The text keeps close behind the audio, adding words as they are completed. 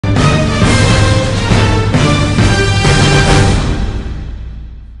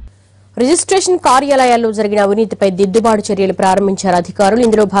Registration కార్యాలయాల్లో జరిగిన అవినీతిపై దిద్దుబాటు చర్యలు ప్రారంభించారు అధికారులు.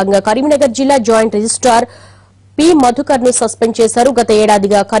 ఇందులో భాగంగా కరీంనగర్ జిల్లా జాయింట్ రిజిస్ట్రార్ మధుకర్ ను సస్పెండ్ చేశారు. గత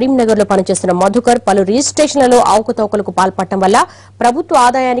ఏడాదిగా కరీంనగర్ లో పనిచేస్తున్న మధుకర్ పలు రిజిస్ట్రేషన్లలో అవకతవకలకు పాల్పడటం వల్ల ప్రభుత్వ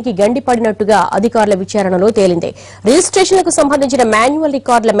ఆదాయానికి గండిపడినట్టుగా అధికారుల విచారణలో తేలింది. రిజిస్ట్రేషన్లకు సంబంధించిన మాన్యువల్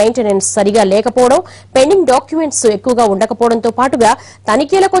రికార్డుల మెయింటెనెన్స్ సరిగా లేకపోవడం, పెండింగ్ డాక్యుమెంట్స్ ఎక్కువగా ఉండకపోవడంతో పాటుగా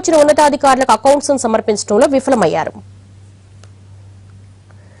తనిఖీలకు వచ్చిన ఉన్నతాధికారులకు అకౌంట్స్ సమర్పించడంలో విఫలమయ్యారు.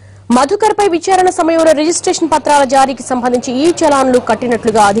 మధుకర్ పై విచారణ సమయంలో రిజిస్ట్రేషన్ పత్రాల జారీకి సంబంధించి ఈ చలాన్లు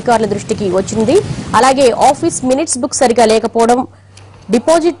కట్టినట్లుగా అధికారుల దృష్టికి వచ్చింది. అలాగే ఆఫీస్ మినిట్స్ బుక్ సరిగా లేకపోవడం,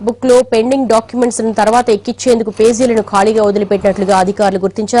 డిపాజిట్ బుక్ లో పెండింగ్ డాక్యుమెంట్స్ తర్వాత ఎక్కించేందుకు పేజీలను ఖాళీగా వదిలిపెట్టినట్లుగా అధికారులు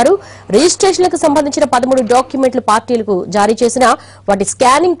గుర్తించారు. రిజిస్ట్రేషన్లకు సంబంధించిన 13 డాక్యుమెంట్లు పార్టీలకు జారీ చేసినా వాటి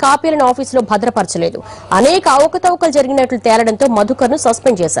స్కానింగ్ కాపీలను ఆఫీసులో భద్రపరచలేదు. అనేక అవకతవకలు జరిగినట్లు తేలడంతో మధుకర్ ను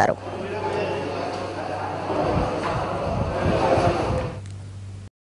సస్పెండ్ చేశారు.